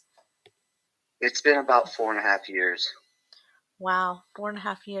It's been about 4.5 years. Wow,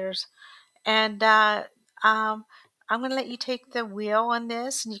 4.5 years. And I'm going to let you take the wheel on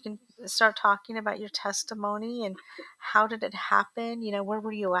this, and you can start talking about your testimony and how did it happen? Where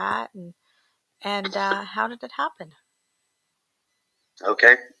were you at, and how did it happen?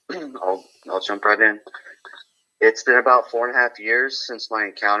 Okay, I'll jump right in. It's been about 4.5 years since my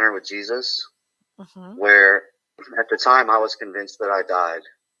encounter with Jesus, Mm-hmm. where at the time I was convinced that I died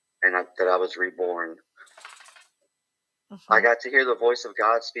and that I was reborn. Mm-hmm. I got to hear the voice of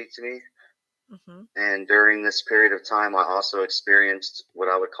God speak to me, Mm-hmm. and during this period of time, I also experienced what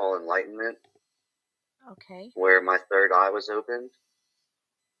I would call enlightenment, Okay. where my third eye was opened.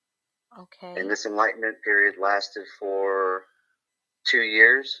 Okay. And this enlightenment period lasted for 2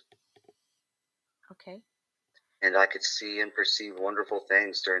 years. Okay. And I could see and perceive wonderful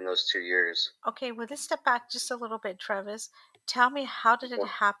things during those 2 years. Okay. Well, let's step back just a little bit, Travis. Tell me, how did it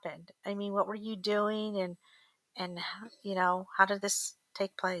happen? I mean, what were you doing, and how did this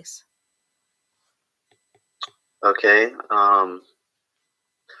take place? Okay.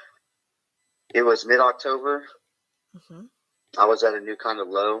 It was mid-October. Mm-hmm. I was at a new kind of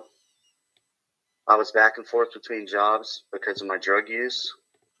low. I was back and forth between jobs because of my drug use.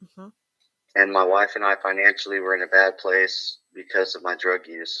 Mm-hmm. And my wife and I financially were in a bad place because of my drug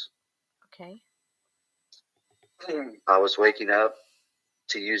use. Okay. I was waking up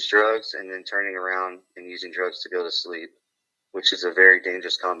to use drugs and then turning around and using drugs to go to sleep, which is a very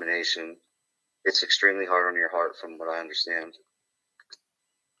dangerous combination. It's extremely hard on your heart, from what I understand.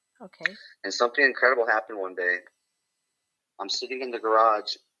 Okay. And something incredible happened one day. I'm sitting in the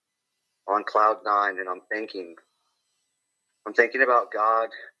garage on cloud nine, and I'm thinking about God,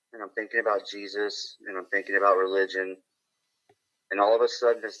 and I'm thinking about Jesus, and I'm thinking about religion. And all of a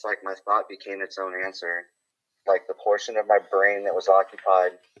sudden, it's like my thought became its own answer. Like the portion of my brain that was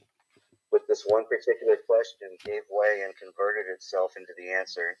occupied with this one particular question gave way and converted itself into the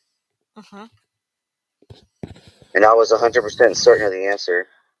answer. Mm-hmm. And I was 100% certain of the answer.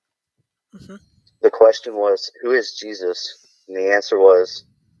 Mm-hmm. The question was, who is Jesus? And the answer was,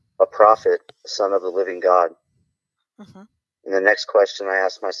 a prophet, the son of the living God. Mm-hmm. And the next question I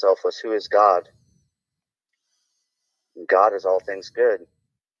asked myself was, who is God? And God is all things good.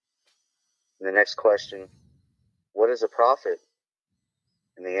 And the next question, what is a prophet?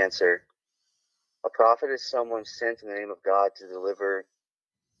 And the answer, a prophet is someone sent in the name of God to deliver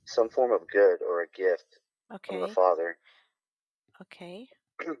some form of good or a gift from the Okay. Father. Okay.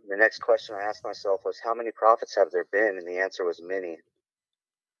 The next question I asked myself was, how many prophets have there been? And the answer was many.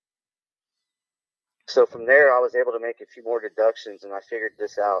 So from there, I was able to make a few more deductions, and I figured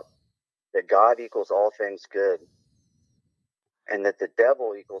this out, that God equals all things good, and that the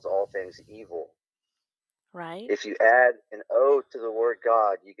devil equals all things evil. Right. If you add an O to the word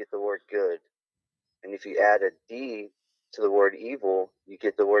God, you get the word good. And if you add a D to the word evil, you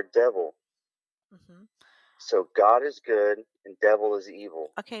get the word devil. Mm-hmm. So God is good and devil is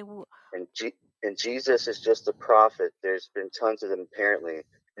evil. Okay. Well, And Jesus is just a prophet. There's been tons of them apparently. And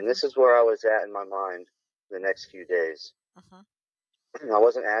mm-hmm. this is where I was at in my mind the next few days. Mm-hmm. I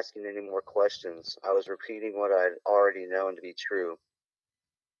wasn't asking any more questions. I was repeating what I'd already known to be true.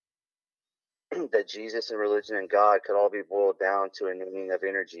 That Jesus and religion and God could all be boiled down to a naming of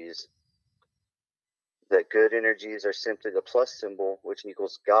energies. That good energies are simply the plus symbol, which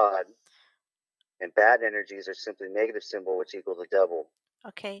equals God, and bad energies are simply negative symbol, which equals the devil.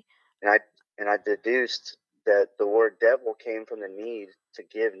 Okay. And I deduced that the word devil came from the need to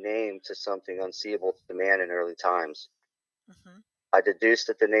give name to something unseeable to man in early times. Mm-hmm. I deduced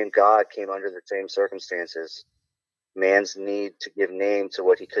that the name God came under the same circumstances. Man's need to give name to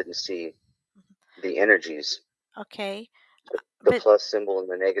what he couldn't see, the energies, Okay. the But plus symbol and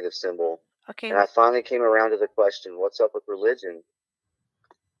the negative symbol. okay. And I finally came around to the question, what's up with religion?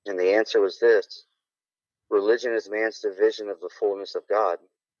 And the answer was this: religion is man's division of the fullness of God.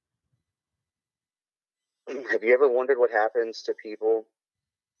 Have you ever wondered what happens to people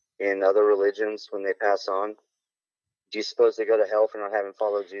in other religions when they pass on? Do you suppose they go to hell for not having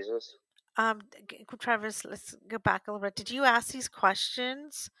followed Jesus? Travis, let's go back a little bit. Did you ask these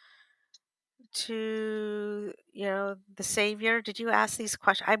questions to the Savior? Did you ask these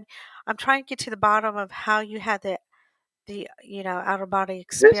questions? I'm trying to get to the bottom of how you had the outer body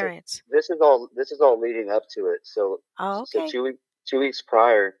This experience. this is all leading up to it. So Oh, so okay. 2 weeks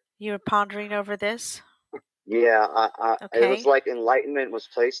prior, You were pondering over this. yeah, it was Okay. like enlightenment was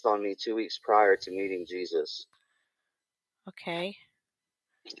placed on me 2 weeks prior to meeting Jesus. Okay.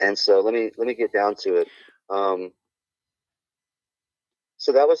 And so let me get down to it. Um,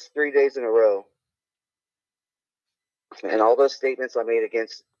 so that was 3 days in a row, and all those statements I made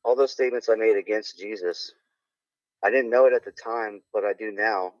against all those statements I made against Jesus, I didn't know it at the time, but I do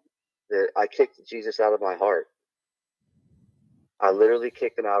now, that I kicked Jesus out of my heart. I literally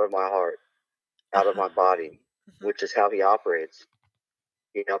kicked him out of my heart, out of Uh-huh. my body, Mm-hmm. which is how he operates.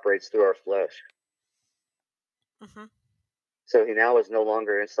 He operates through our flesh. Mm-hmm. So he now is no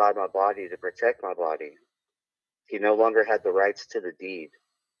longer inside my body to protect my body. He no longer had the rights to the deed.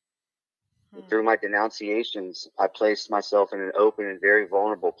 And Hmm. through my denunciations, I placed myself in an open and very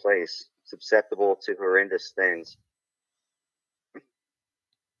vulnerable place, susceptible to horrendous things.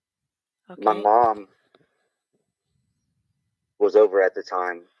 My Okay. mom was over at the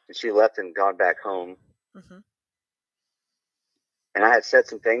time, and she left and gone back home. Mm-hmm. And I had said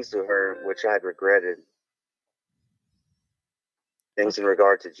some things to her which I had regretted, things in Okay.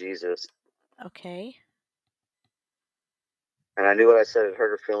 regard to Jesus. Okay. And I knew what I said had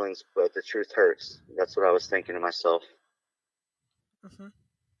hurt her feelings, but the truth hurts. That's what I was thinking to myself. Mm-hmm.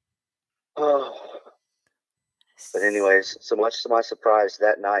 Oh. But anyways, so much to my surprise,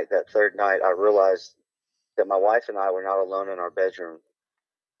 that night, that third night, I realized that my wife and I were not alone in our bedroom.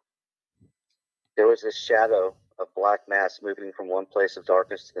 There was this shadow of black mass moving from one place of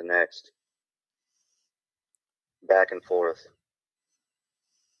darkness to the next, back and forth.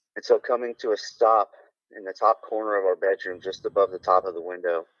 And so coming to a stop in the top corner of our bedroom, just above the top of the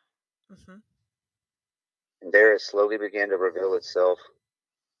window, Mm-hmm. and there it slowly began to reveal itself.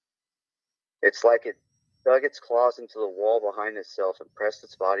 It's like it dug its claws into the wall behind itself and pressed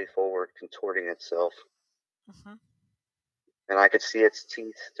its body forward, contorting itself. Mm-hmm. And I could see its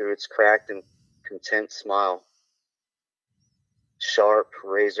teeth through its cracked and content smile. Sharp,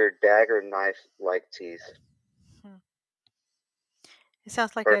 razor, dagger knife like teeth, Hmm. It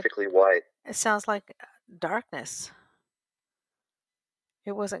sounds like a. perfectly white. It sounds like darkness.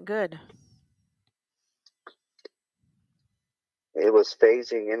 It wasn't good. It was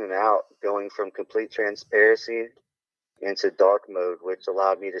phasing in and out, going from complete transparency into dark mode, which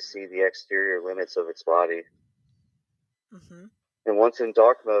allowed me to see the exterior limits of its body. Mm-hmm. And once in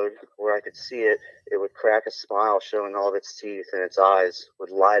dark mode, where I could see it, it would crack a smile, showing all of its teeth, and its eyes would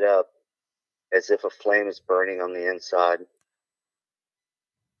light up as if a flame is burning on the inside.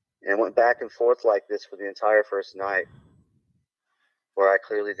 And it went back and forth like this for the entire first night, where I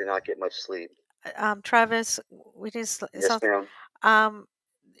clearly did not get much sleep. Travis, we just. It Yes, sounds. ma'am. Um.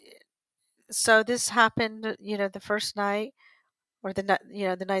 So this happened. The first night, or the night.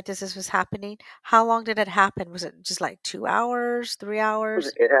 The night this was happening. How long did it happen? Was it just like 2 hours, 3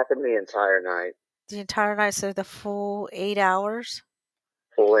 hours, It happened the entire night, the entire night? So the full 8 hours.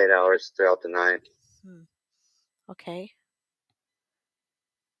 full 8 hours throughout the night. Hmm. Okay.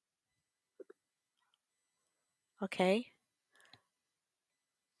 Okay.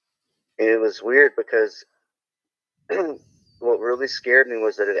 And it was weird because what really scared me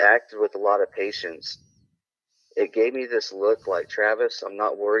was that it acted with a lot of patience. It gave me this look like, Travis, I'm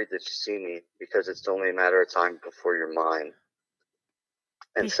not worried that you see me because it's only a matter of time before you're mine.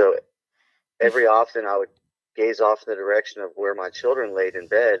 And Be, so every bef- often I would gaze off in the direction of where my children laid in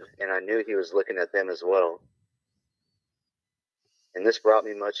bed, and I knew he was looking at them as well. And this brought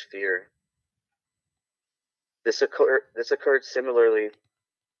me much fear. This occurred similarly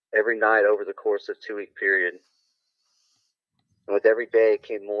every night over the course of a 2-week period. And with every day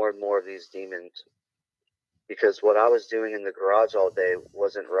came more and more of these demons, because what I was doing in the garage all day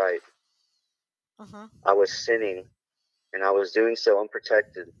wasn't right. uh-huh. I was sinning, and I was doing so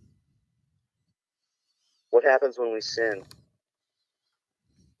unprotected. What happens when we sin?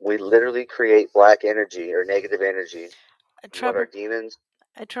 We literally create black energy or negative energy. And what are Trevor, demons?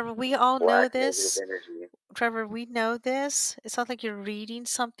 Trevor, we all know Black negative this. energy. Trevor, we know this. It sounds like you're reading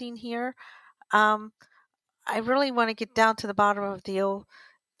something here. Um, I really want to get down to the bottom of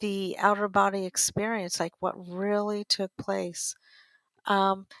the outer body experience, like what really took place.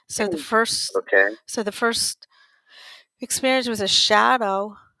 So the first, Okay. so the first experience was a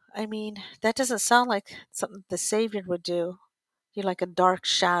shadow. I mean, that doesn't sound like something the Savior would do. You're like a dark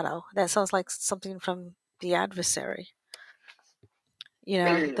shadow. That sounds like something from the adversary.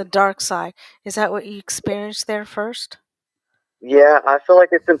 The dark side. Is that what you experienced there first? Yeah, I feel like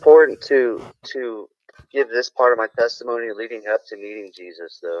it's important to give this part of my testimony leading up to meeting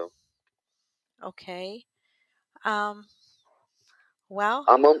Jesus, though. Okay. Um, well,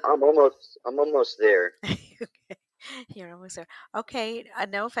 I'm almost there. okay. You're almost there. Okay.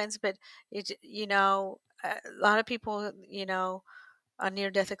 No offense, but a lot of people, on near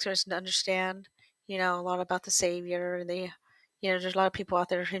death experience understand, a lot about the Savior. And there's a lot of people out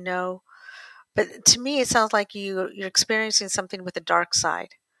there who know. But to me, it sounds like you're experiencing something with the dark side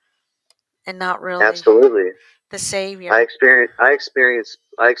and not really. Absolutely. the Savior. I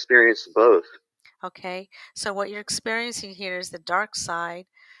experienced both. Okay, so what you're experiencing here is the dark side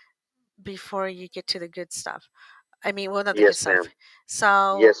before you get to the good stuff. I mean, well, not the good Yes, stuff. ma'am.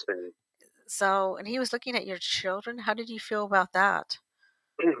 So, Yes, ma'am. and he was looking at your children. How did you feel about that?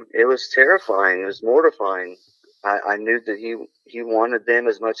 It was terrifying. It was mortifying. I knew that he wanted them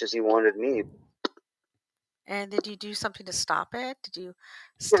as much as he wanted me. And did you do something to stop it? Did you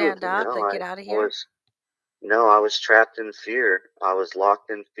stand up No, and I get out of here? was no, I was trapped in fear. I was locked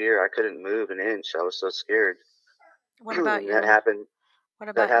in fear. I couldn't move an inch. I was so scared. What about And that your happened. what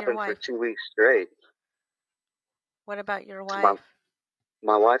That about your happened for wife? 2 weeks straight. What about your My wife?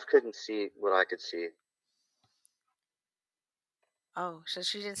 my wife couldn't see what I could see. Oh, so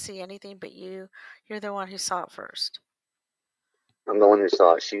she didn't see anything, but you're the one who saw it first. I'm the one who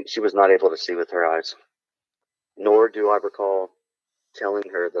saw it. She was not able to see with her eyes. Nor do I recall telling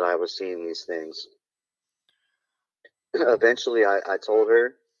her that I was seeing these things. Eventually, I told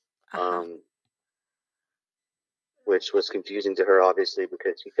her, Uh-huh. um, which was confusing to her, obviously,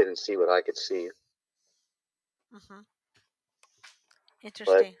 because she couldn't see what I could see. Mhm.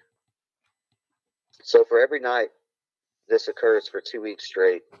 But Interesting. so for every night, this occurs for 2 weeks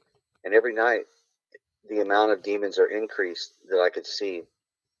straight, and every night the amount of demons are increased that I could see.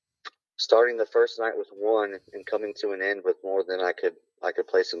 Starting the first night with one and coming to an end with more than I could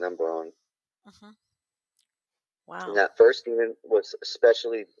place a number on. Mhm. And Wow. that first demon was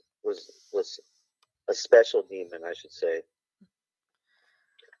was a special demon, I should say.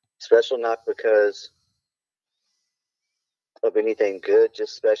 Special not because of anything good,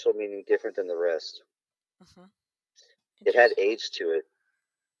 just special meaning different than the rest. Mhm. It had Interesting. age to it.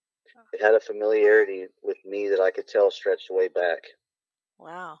 It had a familiarity with me that I could tell stretched way back.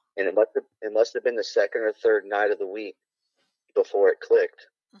 Wow. And it must have been the second or third night of the week before it clicked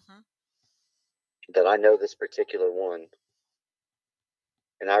Mhm. that I know this particular one.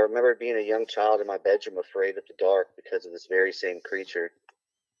 And I remember being a young child in my bedroom afraid of the dark because of this very same creature.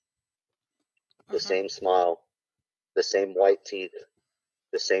 The Mhm. same smile, the same white teeth,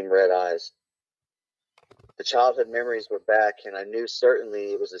 the same red eyes. The childhood memories were back, and I knew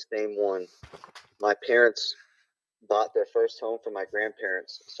certainly it was the same one. My parents bought their first home from my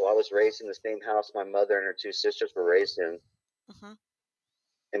grandparents, so I was raised in the same house my mother and her two sisters were raised in. Mhm.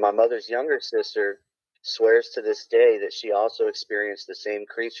 And my mother's younger sister swears to this day that she also experienced the same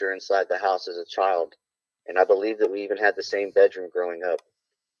creature inside the house as a child. And I believe that we even had the same bedroom growing up.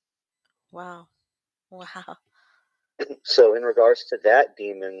 Wow. Wow. So, in regards to that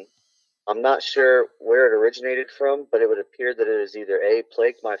demon, I'm not sure where it originated from, but it would appear that it has either A,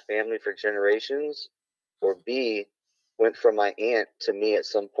 plagued my family for generations, or Mhm. B, went from my aunt to me at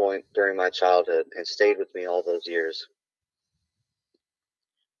some point during my childhood and stayed with me all those years.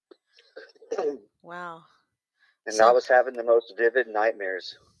 Wow. And I So, was having the most vivid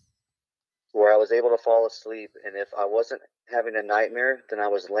nightmares where I was able to fall asleep. And if I wasn't having a nightmare, then I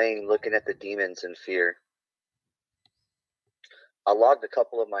was laying looking at the demons in fear. I logged a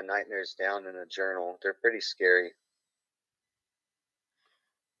couple of my nightmares down in a journal. They're pretty scary.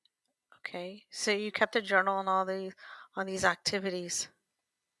 okay. So you kept a journal on these activities,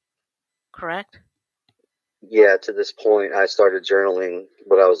 correct? Yeah, to this point, I started journaling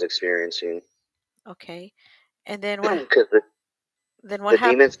what I was experiencing Okay. And then what because the, then what the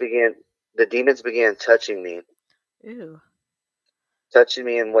happened? demons began the demons began Ooh. touching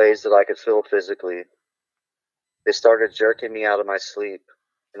me in ways that I could feel physically. They started jerking me out of my sleep,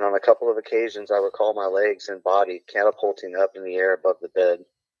 and on a couple of occasions, I recall my legs and body catapulting up in the air above the bed,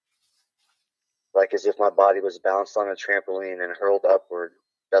 like as if my body was bounced on a trampoline and hurled upward.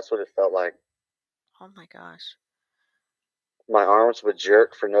 That's what it felt like. Oh my gosh. My arms would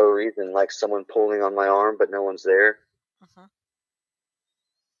jerk for no reason, like someone pulling on my arm, but no one's there. Mhm.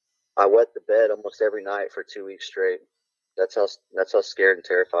 I wet the bed almost every night for 2 weeks straight. That's how scared and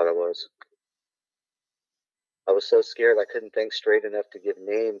terrified I was. I was so scared I couldn't think straight enough to give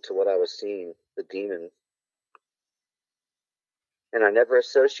name to what I was seeing, the demon. And I never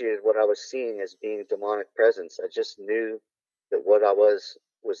associated what I was seeing as being a demonic presence. I just knew that what I was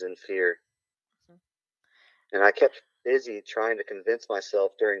in fear. Mhm. And I kept busy trying to convince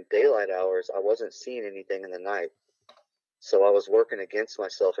myself during daylight hours I wasn't seeing anything in the night. So I was working against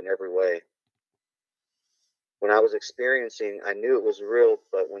myself in every way. When I was experiencing, I knew it was real,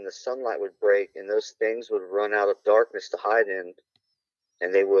 but when the sunlight would break and those things would run out of darkness to hide in,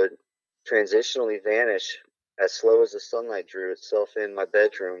 and they would transitionally vanish as slow as the sunlight drew itself in my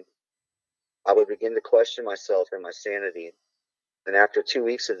bedroom, I would begin to question myself and my sanity. And after 2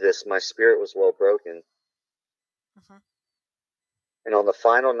 weeks of this, my spirit was well broken. Mhm. And on the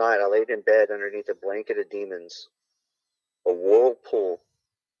final night, I laid in bed underneath a blanket of demons. A whirlpool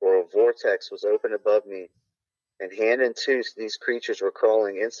or a vortex was open above me, and hand and tooth these creatures were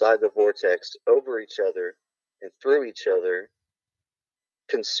crawling inside the vortex, over each other and through each other,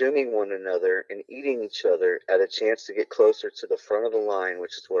 consuming one another and eating each other at a chance to get closer to the front of the line,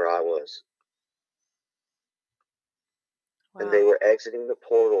 which is where I was. Wow. And they were exiting the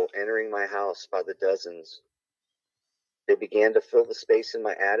portal, entering my house by the dozens. They began to fill the space in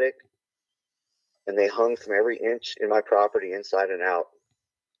my attic, and they hung from every inch in my property inside and out.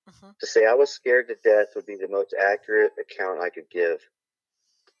 To say I was scared to death would be the most accurate account I could give.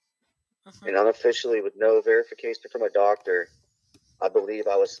 And unofficially, with no verification from a doctor, I believe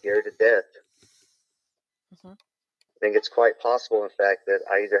I was scared to death. I think it's quite possible, in fact, that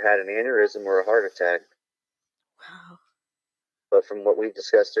I either had an aneurysm or a heart attack. Wow. But from what we've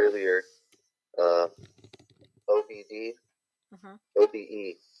discussed earlier, OBD,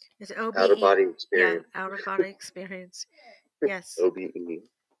 OBE, Is it OBE? outer body experience. Yeah, outer body experience. Yes. OBE.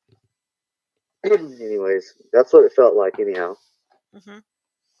 Anyways, that's what it felt like, anyhow. And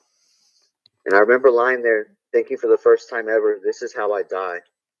I remember lying there thinking for the first time ever, this is how I die.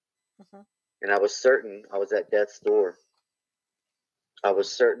 And I was certain I was at death's door. I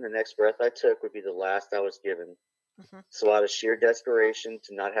was certain the next breath I took would be the last I was given. So out of sheer desperation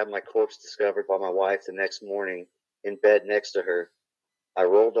to not have my corpse discovered by my wife the next morning in bed next to her, I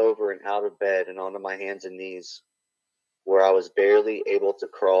rolled over and out of bed and onto my hands and knees, where I was barely able to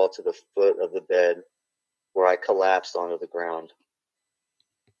crawl to the foot of the bed, where I collapsed onto the ground.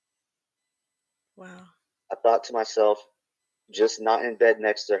 Wow. I thought to myself, just not in bed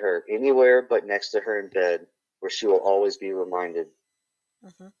next to her, anywhere but next to her in bed, where she will always be reminded.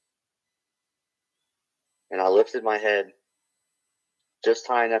 And I lifted my head just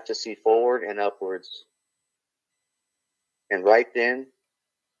high enough to see forward and upwards. And right then,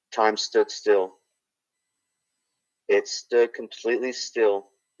 time stood still. It stood completely still,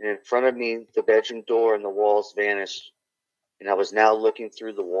 and in front of me, the bedroom door and the walls vanished, and I was now looking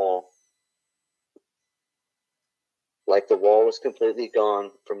through the wall. Like the wall was completely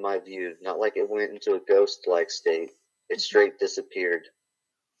gone from my view, not like it went into a ghost-like state. It straight disappeared.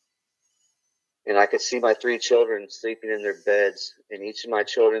 And I could see my 3 children sleeping in their beds, and each of my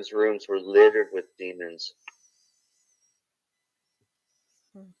children's rooms were littered with demons.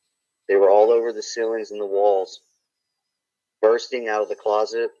 They were all over the ceilings and the walls, bursting out of the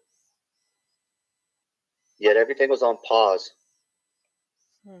closet. Yet everything was on pause.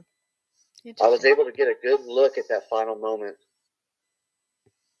 I was able to get a good look at that final moment,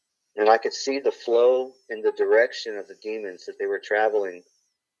 and I could see the flow and the direction of the demons that they were traveling,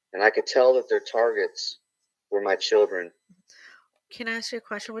 and I could tell that their targets were my children. Can I ask you a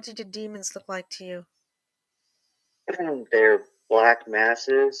question? What did the demons look like to you? They're black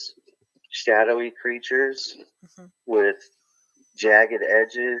masses, shadowy creatures with jagged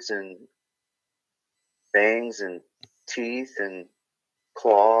edges and fangs and teeth and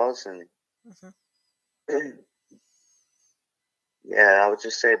claws and yeah, I would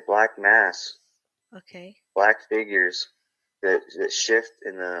just say black mass. Okay. Black figures that shift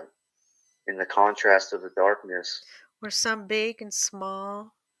in the contrast of the darkness. Were some big and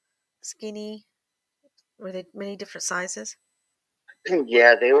small, skinny? Were they many different sizes?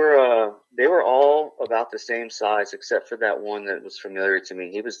 Yeah, they were all about the same size, except for that one that was familiar to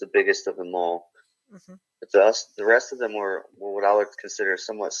me. He was the biggest of them all. But the rest of them were what I would consider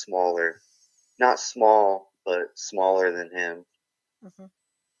somewhat smaller. Not small, but smaller than him.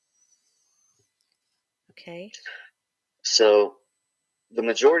 Okay. So the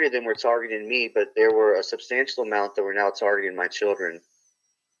majority of them were targeting me, but there were a substantial amount that were now targeting my children.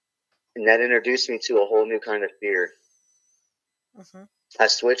 And that introduced me to a whole new kind of fear. I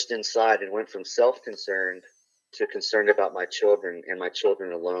switched inside and went from self-concerned to concerned about my children and my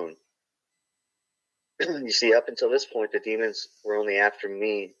children alone. You see, up until this point, the demons were only after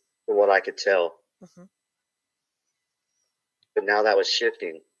me for what I could tell. But now that was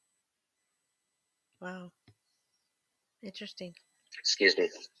shifting. Wow. Interesting. Excuse me.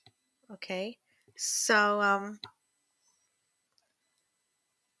 Okay. So,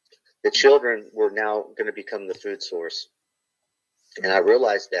 the children were now going to become the food source. And I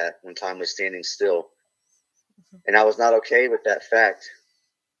realized that when time was standing still. And I was not okay with that fact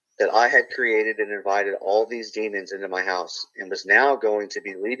that I had created and invited all these demons into my house and was now going to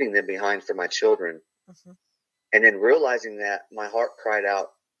be leaving them behind for my children. And then realizing that, my heart cried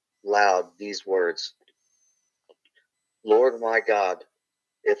out loud these words: Lord my God,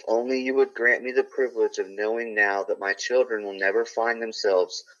 if only you would grant me the privilege of knowing now that my children will never find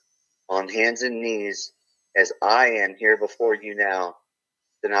themselves on hands and knees as I am here before you now,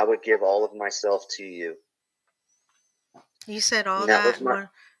 then I would give all of myself to you. You said all And that that was in one.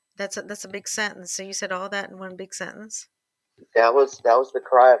 That's a big sentence. So you said all that in one big sentence. that was the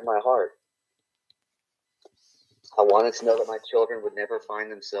cry of my heart. I wanted to know that my children would never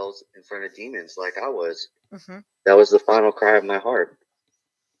find themselves in front of demons like I was. Mm-hmm. That was the final cry of my heart.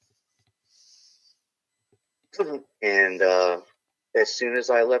 And as soon as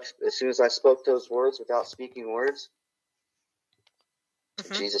I spoke those words without speaking words,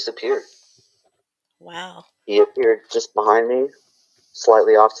 Mm-hmm. Jesus appeared. Wow. He appeared just behind me,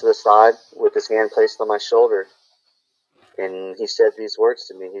 slightly off to the side, with his hand placed on my shoulder. And he said these words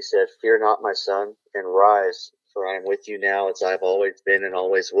to me. He said, "Fear not, my son, and rise, for I am with you now as I've always been and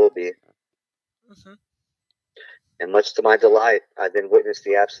always will be." Mm-hmm. And much to my delight, I then witnessed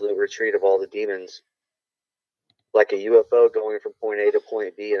the absolute retreat of all the demons. Like a UFO going from point A to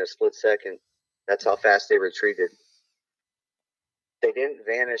point B in a split second. That's how fast they retreated. They didn't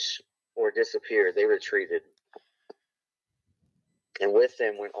vanish or disappear, they retreated. And with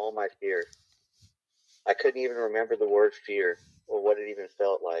them went all my fear. I couldn't even remember the word fear or what it even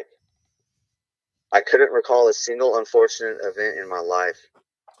felt like. I couldn't recall a single unfortunate event in my life.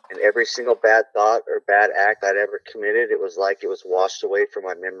 And every single bad thought or bad act I'd ever committed, it was like it was washed away from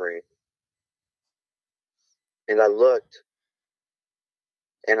my memory. And I looked,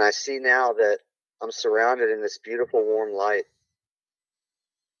 and I see now that I'm surrounded in this beautiful warm light.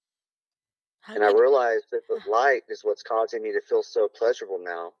 And I realized that the light is what's causing me to feel so pleasurable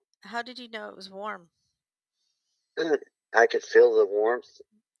now. How did you know it was warm? I could feel the warmth,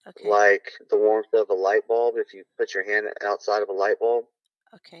 Okay. like the warmth of a light bulb. If you put your hand outside of a light bulb,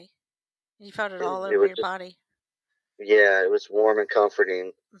 Okay. You felt it all it over was your just, body. yeah, it was warm and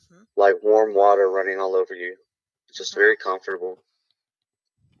comforting, Mm-hmm. like warm water running all over you. It's just very comfortable.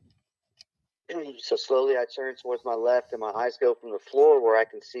 So slowly I turn towards my left, and my eyes go from the floor where I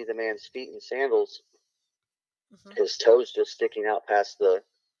can see the man's feet in sandals, his toes just sticking out past the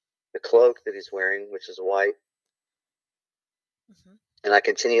cloak that he's wearing, which is white. And I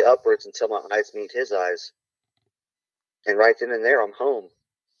continue upwards until my eyes meet his eyes. And right then and there, I'm home.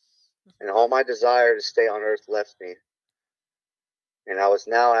 And all my desire to stay on earth left me. And I was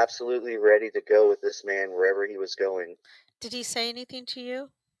now absolutely ready to go with this man wherever he was going. Did he say anything to you?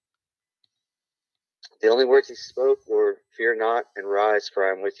 The only words he spoke were, "Fear not, and rise, for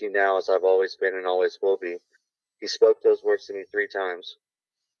I am with you now as I've always been and always will be." He spoke those words to me 3 times.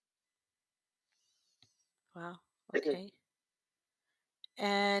 Wow. Okay.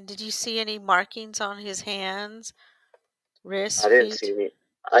 And did you see any markings on his hands, wrists, I didn't feet? see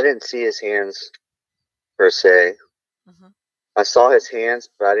I didn't see his hands per se. Mm-hmm. I saw his hands,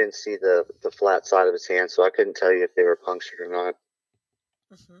 but I didn't see the flat side of his hands, so I couldn't tell you if they were punctured or not.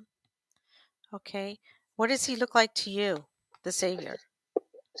 Mm-hmm. Okay. What does he look like to you, the Savior?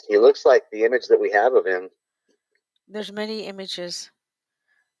 He looks like the image that we have of him. There's many images.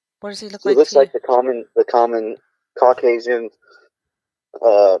 What does he look He like looks to you? like the common Caucasian,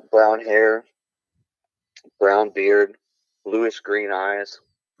 brown hair, brown beard, bluish green eyes.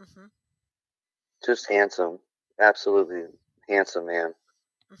 Mm-hmm. Just handsome, absolutely handsome man.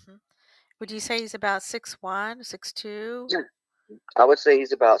 Mm-hmm. Would you say he's about 6'1", 6'2"? I would say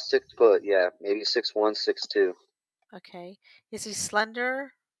he's about 6 foot. Yeah, maybe 6'1", 6'2". Okay. Is he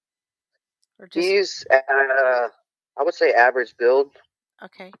slender or just He's I would say average build.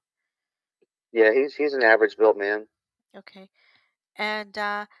 okay? Yeah, he's an average built man. Okay. And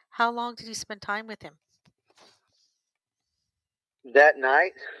how long did you spend time with him? That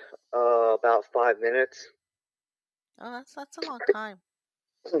night, about 5 minutes. Oh, that's a long time.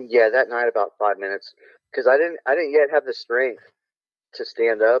 Yeah, that night about 5 minutes, because I didn't yet have the strength to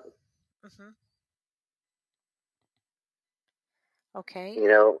stand up. Mm-hmm. Okay. You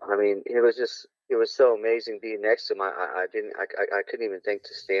know, I mean, it was so amazing being next to him. I couldn't even think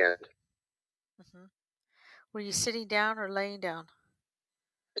to stand. Mm-hmm. Were you sitting down or laying down?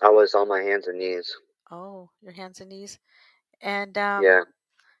 I was on my hands and knees. Oh, your hands and knees. And Yeah.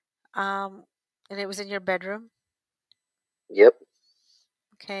 um, and it was in your bedroom. Yep.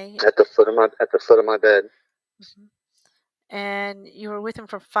 Okay. At the foot of my bed. Mm-hmm. And you were with him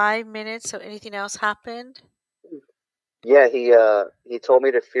for 5 minutes. So anything else happened? Yeah, he told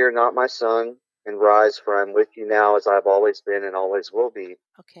me to fear not, my son, and rise, for I'm with you now as I've always been and always will be.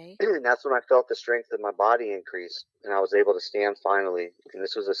 Okay. And that's when I felt the strength of my body increase, and I was able to stand finally. And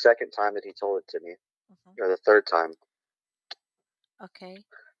this was the second time that he told it to me, Mm-hmm. or the third time. Okay.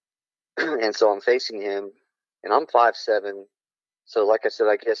 And so I'm facing him, and I'm 5'7". So, like I said,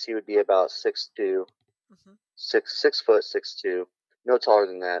 I guess he would be about 6'2", Mm-hmm. 6 foot 6'2", no taller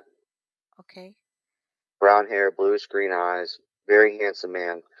than that. Okay. brown hair, bluish green eyes, very handsome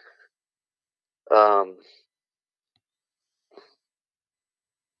man.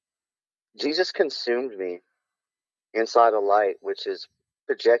 Jesus consumed me inside a light which is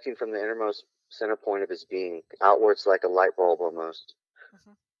projecting from the innermost center point of his being, outwards like a light bulb almost.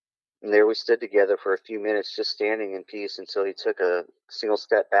 Mhm. And there we stood together for a few minutes, just standing in peace until he took a single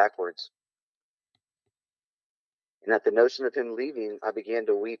step backwards. And at the notion of him leaving, I began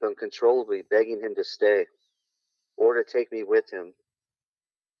to weep uncontrollably, begging him to stay or to take me with him.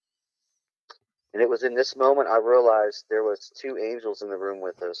 And it was in this moment I realized there was two angels in the room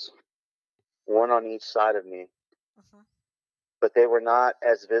with us, one on each side of me. Mhm. But they were not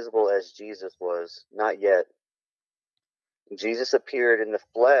as visible as Jesus was, not yet. Jesus appeared in the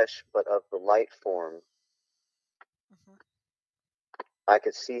flesh, but of the light form. Mhm. I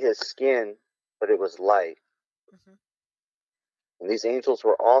could see his skin, but it was light. Mhm. And these angels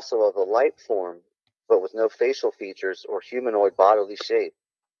were also of a light form, but with no facial features or humanoid bodily shape.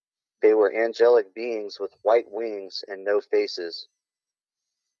 They were angelic beings with white wings and no faces.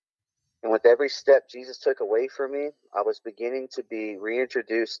 And with every step Jesus took away from me, I was beginning to be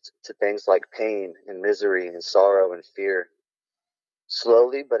reintroduced to things like pain and misery and sorrow and fear.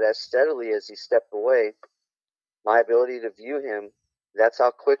 Slowly, but as steadily as he stepped away, my ability to view him, that's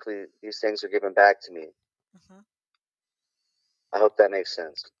how quickly these things are given back to me. Mhm. I hope that makes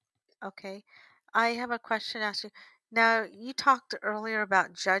sense. Okay. I have a question to ask you. Now, you talked earlier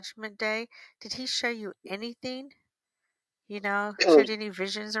about Judgment Day. Did he show you anything? Showed you any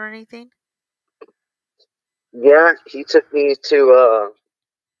visions or anything? Yeah, he took me to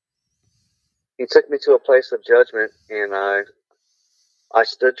a place of judgment, and I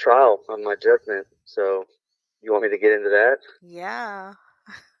stood trial on my judgment. So you want me to get into that? Yeah.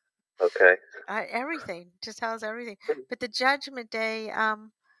 Okay. Everything. Just tells everything. But the Judgment Day,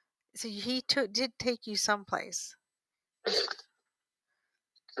 so he did take you someplace.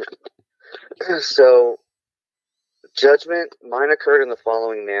 So judgment mine occurred in the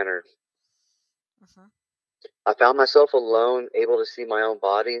following manner. Mhm. I found myself alone, able to see my own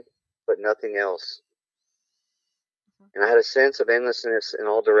body, but nothing else. Mhm. And I had a sense of endlessness in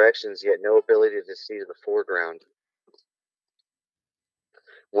all directions, yet no ability to see to the foreground.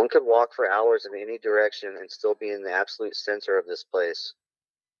 One could walk for hours in any direction and still be in the absolute center of this place.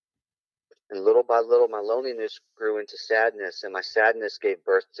 And little by little, my loneliness grew into sadness, and my sadness gave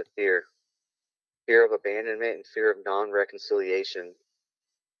birth to fear. Fear of abandonment and fear of non-reconciliation.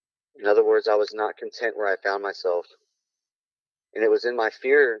 In other words, I was not content where I found myself. And it was in my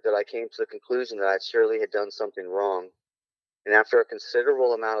fear that I came to the conclusion that I surely had done something wrong. And after a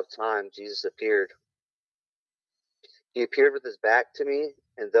considerable amount of time, Jesus appeared. He appeared with his back to me,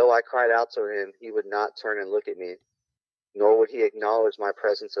 and though I cried out to him, he would not turn and look at me, nor would he acknowledge my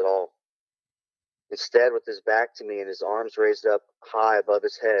presence at all. Instead, with his back to me and his arms raised up high above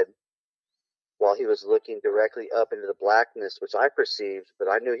his head, while he was looking directly up into the blackness, which I perceived, but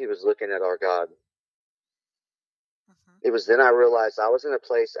I knew he was looking at our God. Mhm. It was then I realized I was in a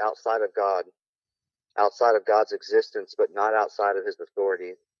place outside of God, outside of God's existence, but not outside of his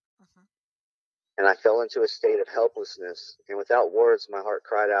authority. Mhm. And I fell into a state of helplessness, and without words, my heart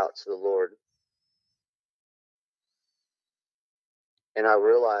cried out to the Lord. And I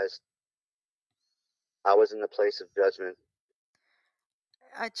realized I was in the place of judgment.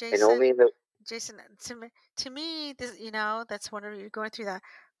 And Jason, only in the to me, this, that's whenever you're going through that.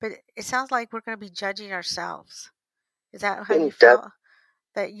 But it sounds like we're going to be judging ourselves. Is that how you that felt?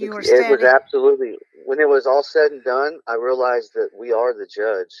 That you were it was standing? absolutely, when it was all said and done, I realized that we are the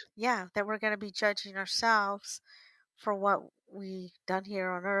judge. Yeah, that we're going to be judging ourselves for what we done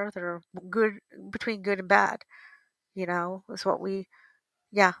here on earth, or good, between good and bad. Is what we.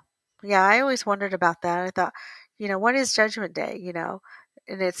 Yeah, yeah. I always wondered about that. I thought, what is Judgment Day?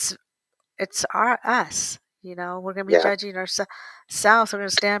 And it's us. We're going to be Yeah. judging ourselves. We're going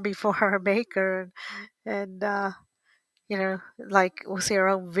to stand before our Maker, and like we'll see our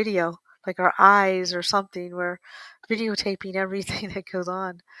own video, like our eyes or something. We're videotaping everything that goes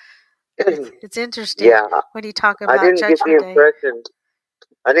on. It's interesting Yeah. when you talk I about didn't get the Judgment Day. impression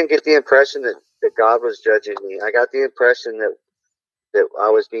I didn't get the impression that God was judging me. I got the impression that I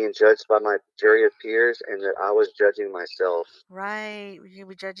was being judged by my jury of peers and that I was judging myself. Right, you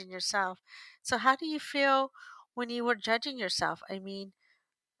be judging yourself. So how do you feel when you were judging yourself? I mean,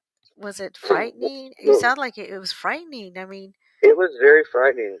 was it frightening? You Well, sound like it was frightening. I mean, it was very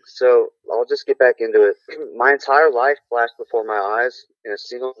frightening. So I'll just get back into it. My entire life flashed before my eyes. In a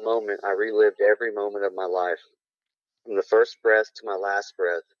single moment, I relived every moment of my life, from the first breath to my last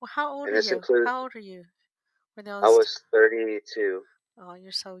breath. well, how old And are this you? includes, How old are you when I those? was 32. Oh,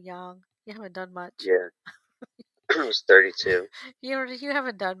 you're so young. You haven't done much. Yeah, I was 32. You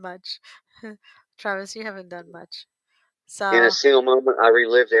haven't done much. Travis, you haven't done much. In a So, single moment, I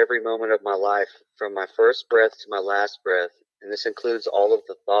relived every moment of my life, from my first breath to my last breath, and this includes all of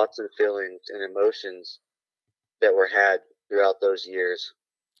the thoughts and feelings and emotions that were had throughout those years.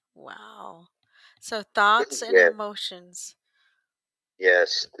 wow. So, thoughts and Yeah, emotions.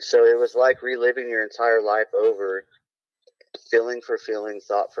 yes. So it was like reliving your entire life over, feeling for feeling,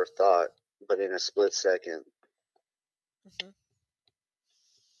 thought for thought, but in a split second. Hmm.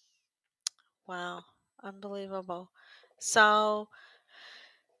 Wow. Unbelievable. So,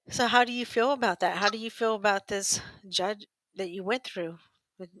 so how do you feel about that? How do you feel about this judge that you went through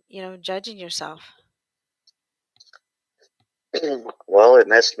with, judging yourself? Well, it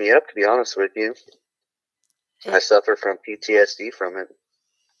messed me up, to be honest with you. I It, suffer from PTSD from it,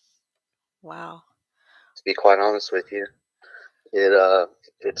 wow. to be quite honest with you.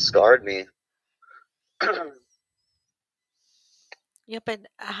 It scarred me. Yeah, but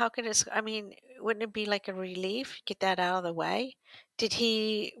how could it, I mean, wouldn't it be like a relief? Get that out of the way? Did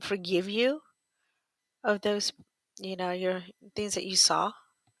he forgive you of those, your things that you saw?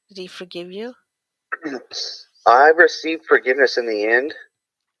 Did he forgive you? I received forgiveness in the end,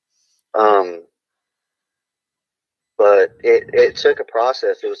 Yeah. um, but it took a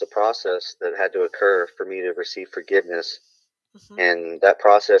process. It was a process that had to occur for me to receive forgiveness. Hmm. And that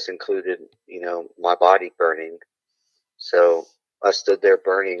process included, my body burning. So I stood there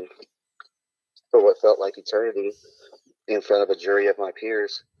burning for what felt like eternity in front of a jury of my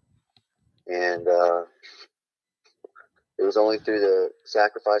peers. And it was only through the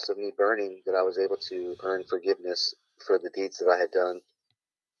sacrifice of me burning that I was able to earn forgiveness for the deeds that I had done.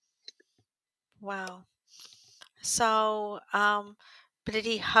 Wow. So, but did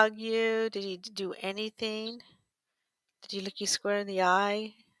he hug you? Did he do anything? Did he look you square in the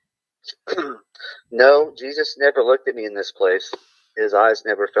eye? No, Jesus never looked at me in this place. His eyes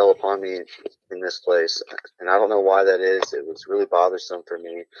never fell upon me in this place. And I don't know why that is. It was really bothersome for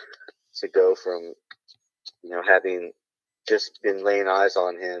me to go from, having just been laying eyes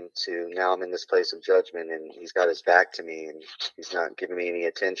on him to now I'm in this place of judgment and he's got his back to me and he's not giving me any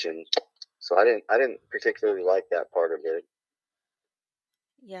attention. So I didn't particularly like that part of it.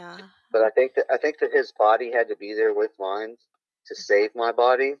 Yeah. But I think that his body had to be there with mine to save my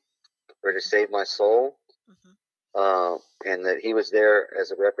body or to save my soul, Hmm. and that he was there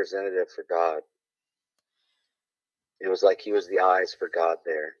as a representative for God. It was like he was the eyes for God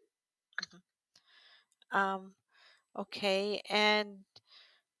there. Um, okay. And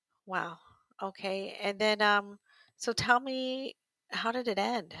wow. Okay. And then, so tell me, how did it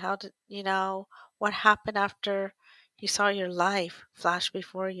end? How did, what happened after you saw your life flash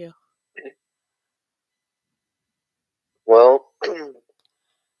before you? Well,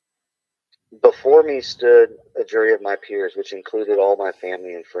 before me stood a jury of my peers, which included all my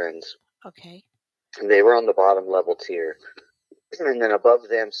family and friends. Okay. And they were on the bottom level tier. And then above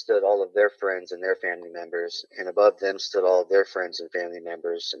them stood all of their friends and their family members. And above them stood all of their friends and family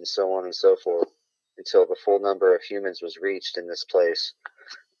members, and so on and so forth, until the full number of humans was reached in this place.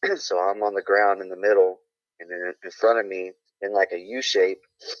 So I'm on the ground in the middle, and then in front of me, in like a U shape,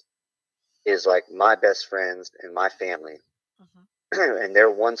 is like my best friends and my family. Hmm. And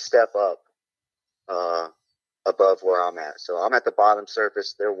they're one step up, uh, above where I'm at. So I'm at the bottom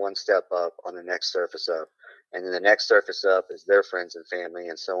surface, they're one step up on the next surface up. And then the next surface up is their friends and family,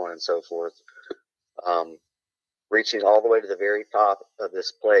 and so on and so forth. Um, Reaching all the way to the very top of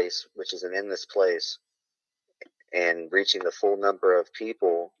this place, which is an endless place, and reaching the full number of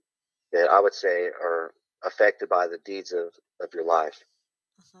people that I would say are affected by the deeds of your life.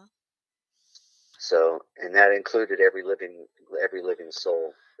 Hmm. So, and that included every living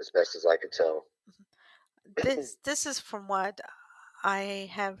soul, as best as I could tell. This is from what I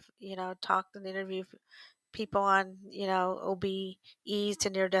have, talked and interviewed people on, OBEs to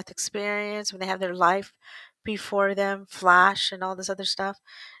near death experience when they have their life before them flash and all this other stuff.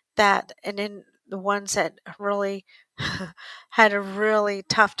 That and then the ones that really had a really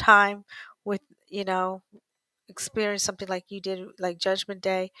tough time with, experience something like you did, like Judgment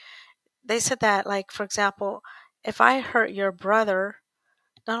Day. They said that, like, for example, if I hurt your brother,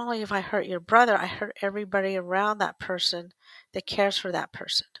 not only if I hurt your brother, I hurt everybody around that person that cares for that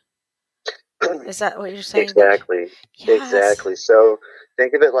person. Is that what you're saying? That Exactly. yes. Exactly. So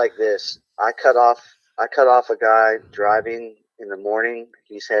think of it like this. I cut off a guy driving in the morning.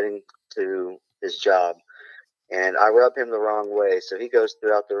 He's heading to his job, and I rub him the wrong way. So he goes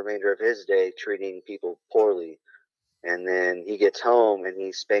throughout the remainder of his day treating people poorly. And then he gets home and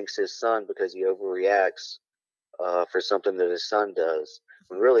he spanks his son because he overreacts, for something that his son does.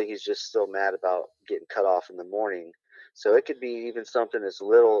 really he's just still mad about getting cut off in the morning. So it could be even something as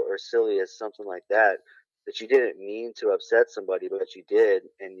little or silly as something like that, that you didn't mean to upset somebody, but you did,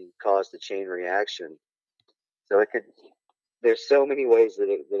 and you caused a chain reaction. So it could. There's so many ways that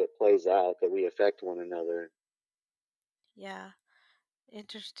it plays out, that we affect one another. Yeah,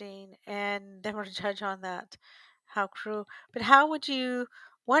 interesting. And then we're to judge on that. How cruel. But how would you,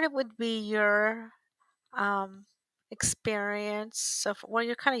 what it would be your um, experience of, well,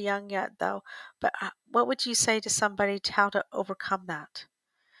 you're kind of young yet though, but what would you say to somebody to how to overcome that?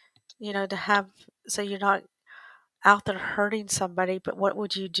 To have, so you're not out there hurting somebody, but what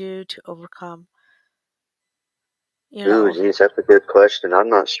would you do to overcome, you Ooh, know? geez, that's a good question. I'm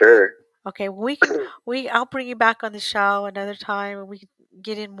not sure. Okay, I'll bring you back on the show another time and we can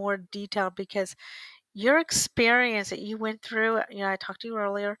get in more detail because your experience that you went through, I talked to you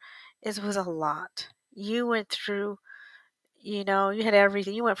earlier, was a lot. You went through, you had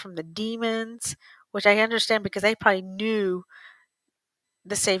everything. You went from the demons, which I understand because they probably knew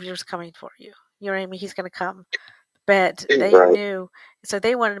the Savior was coming for you. You know what I mean? He's going to come. But they Right. knew, so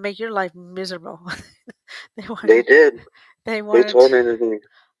they wanted to make your life miserable. they They wanted, did. they They wanted, tormented me.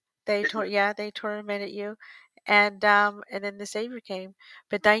 they tormented you, and then the Savior came.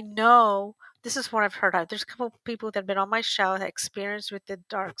 But I know this is what I've heard of. There's a couple of people that have been on my show that experienced with the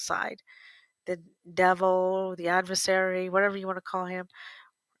dark side, the devil, the adversary, whatever you want to call him.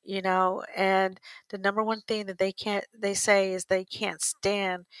 And the number one thing that they say is they can't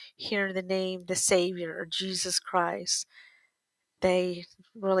stand hearing the name the Savior or Jesus Christ. They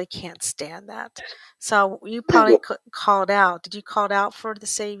really can't stand that. So you probably called out. Did you call out for the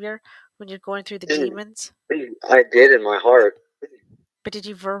Savior when you're going through the demons? I did in my heart. But did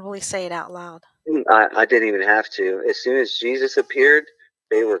you verbally say it out loud? I didn't even have to. As soon as Jesus appeared,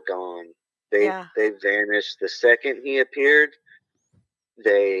 they were gone. They Yeah, they vanished. The second he appeared,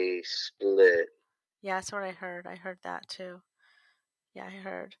 they split. yeah, that's what I heard. I heard that too. Yeah, I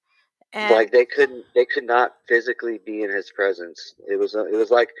heard. And Like they could not physically be in his presence. It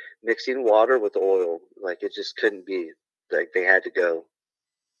was like mixing water with oil. Like it just couldn't be. Like they had to go.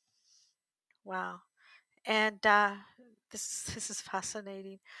 wow. And this is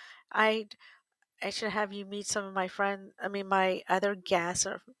fascinating. I I should have you meet some of my friends. I mean, my other guests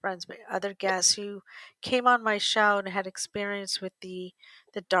or friends, but other guests who came on my show and had experience with the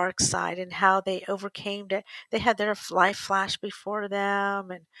dark side and how they overcame it. They had their life flash before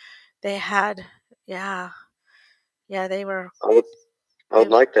them, and they had, yeah, yeah, they were I would they.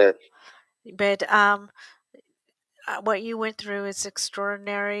 like that. But what you went through is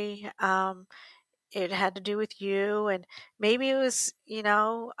extraordinary. It had to do with you, and maybe it was,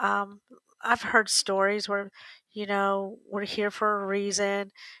 I've heard stories where, we're here for a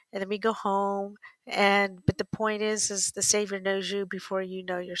reason, and then we go home, but the point is the Savior knows you before you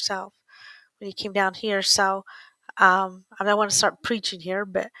know yourself when you came down here. So I don't want to start preaching here,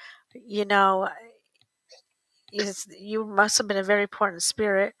 but you know you must have been a very important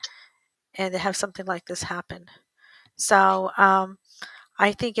spirit and to have something like this happen. So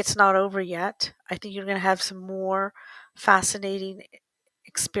I think it's not over yet. I think you're going to have some more fascinating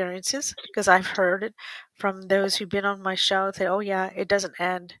experiences because I've heard it from those who've been on my show say, oh, yeah, it doesn't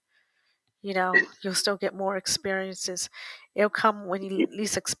end. You'll still get more experiences. It'll come when you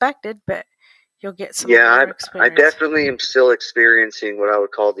least expect it, but you'll get some Yeah, more I experience. definitely am still experiencing what I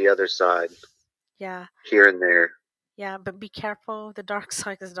would call the other side Yeah, here and there. yeah, but be careful. The dark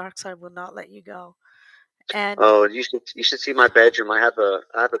side, because the dark side will not let you go. And Oh, you should see my bedroom. I have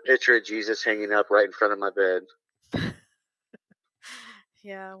a picture of Jesus hanging up right in front of my bed.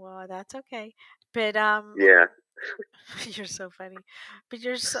 yeah, well, that's okay. But Yeah. you're so funny. But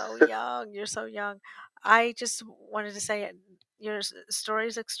you're so young. You're so young. I just wanted to say your story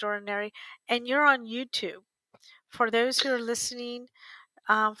is extraordinary. And you're on YouTube. For those who are listening,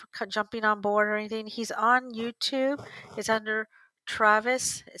 for jumping on board or anything, he's on YouTube. It's under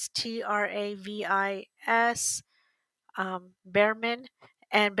Travis. It's Travis Behrman.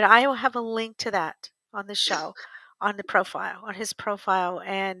 But I will have a link to that on the show, on the profile, on his profile.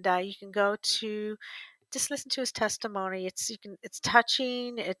 And you can go to just listen to his testimony. It's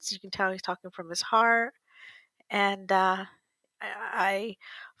touching. You can tell he's talking from his heart, and I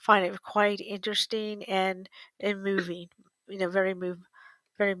find it quite interesting and moving. Very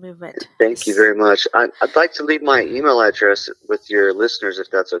movement. Thank you very much. I'd like to leave my email address with your listeners if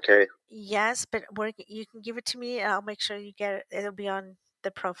that's okay. Yes, but you can give it to me, and I'll make sure you get it. It'll be on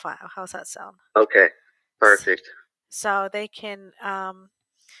the profile. How's that sound? Okay. S- Perfect. So they can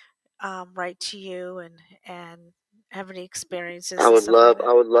write to you and have any experiences and stuff like that.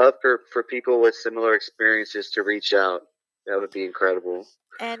 I would love for people with similar experiences to reach out. That would be incredible.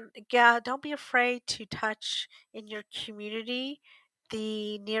 And yeah, don't be afraid to touch in your community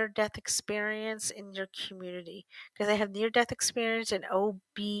the near death experience in your community, because they have near death experience and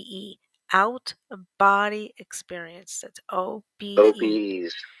OBE, out of body experience. That's OBE.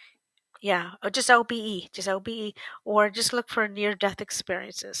 OPEs. Yeah, or just OBE, or just look for near death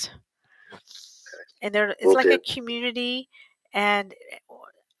experiences. And it's Will like a do. community, and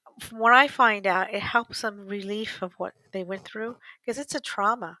from what I find out, it helps them relief of what they went through, because it's a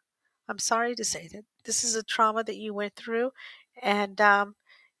trauma. I'm sorry to say that this is a trauma that you went through, and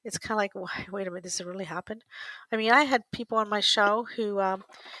it's kind of like, wait a minute, this really happened. I mean, I had people on my show who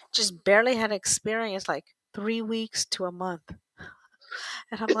just barely had experience, like 3 weeks to a month,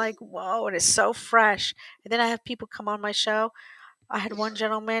 and I'm like, whoa, and it's so fresh. And then I have people come on my show. I had one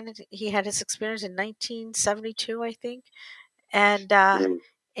gentleman; he had his experience in 1972, I think, and Mm,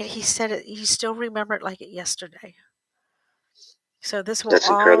 he said he still remembered like it yesterday. So this will that's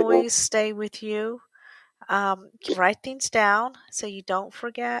incredible. always stay with you. Write things down so you don't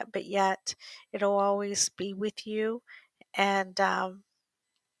forget, but yet it'll always be with you. And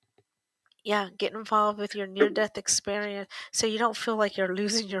yeah, get involved with your near death experience so you don't feel like you're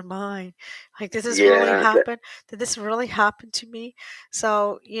losing your mind. Like, did this really Yeah, happen? Did this really happen to me?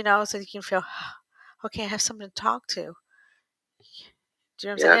 So, so you can feel, okay, I have something to talk to. Do you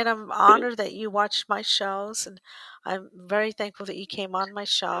know what I'm saying? yeah. And I'm honored that you watched my shows, and I'm very thankful that you came on my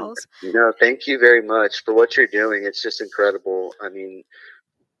shows. No, thank you very much for what you're doing. It's just incredible. I mean,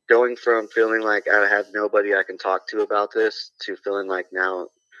 going from feeling like I have nobody I can talk to about this to feeling like now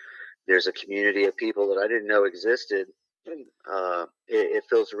there's a community of people that I didn't know existed. It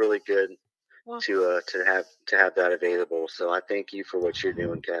feels really good Well, to have that available. So I thank you for what you're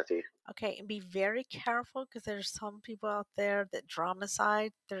doing, Kathy. okay, and be very careful, because there's some people out there that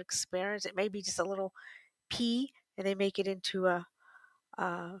dramatize their experience. It may be just a little pea, and they make it into a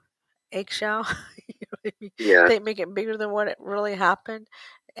eggshell. You know what I mean? Yeah, They make it bigger than what it really happened.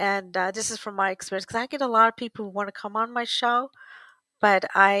 And this is from my experience, because I get a lot of people who want to come on my show, but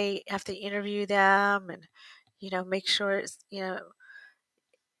I have to interview them and make sure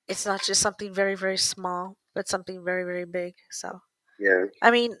it's not just something very, very small, but something very, very big. So, yeah,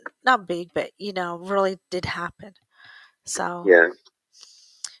 I mean, not big, but, really did happen. So, yeah.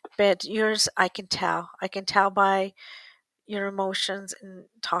 but yours, I can tell. I can tell by your emotions and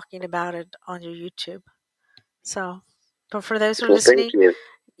talking about it on your YouTube. So, but for those who are Well, thank listening, you.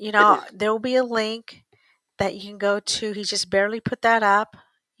 there will be a link that you can go to. He just barely put that up,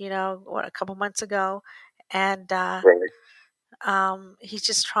 a couple months ago. And Right. he's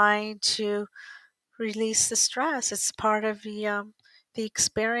just trying to release the stress. It's part of the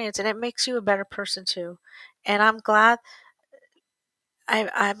experience, and it makes you a better person too. And I'm glad.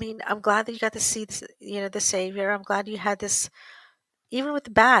 I mean, I'm glad that you got to see this, the Savior. I'm glad you had this. Even with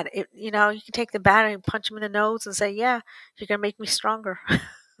the bad, you can take the bad and punch him in the nose and say, "Yeah, you're gonna make me stronger."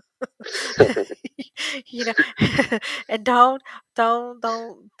 you know, and don't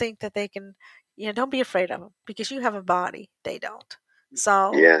think that they can. Don't be afraid of them, because you have a body, they don't.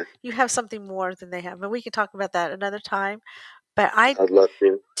 So Yeah, you have something more than they have, but we can talk about that another time. But I I'd love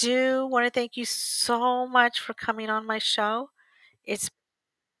to. do want to thank you so much for coming on my show. It's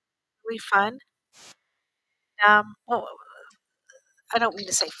really fun. Well, I don't mean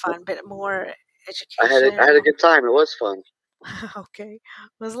to say fun, but more I had a educational. good time. It was fun. Okay,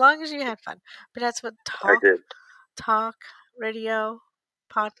 well, as long as you had fun. But that's what I did. talk radio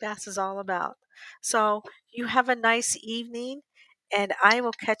podcast is all about. So you have a nice evening, and I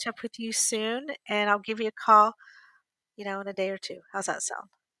will catch up with you soon, and I'll give you a call, in a day or two. How's that sound?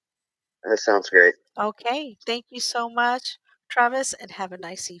 That sounds great. Okay, thank you so much, Travis, and have a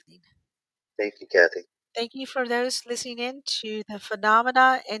nice evening. Thank you, Kathy. Thank you for those listening in to the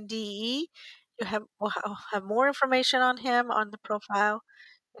Phenomena NDE. We'll have more information on him on the profile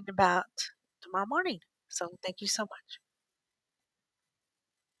in about tomorrow morning. So thank you so much.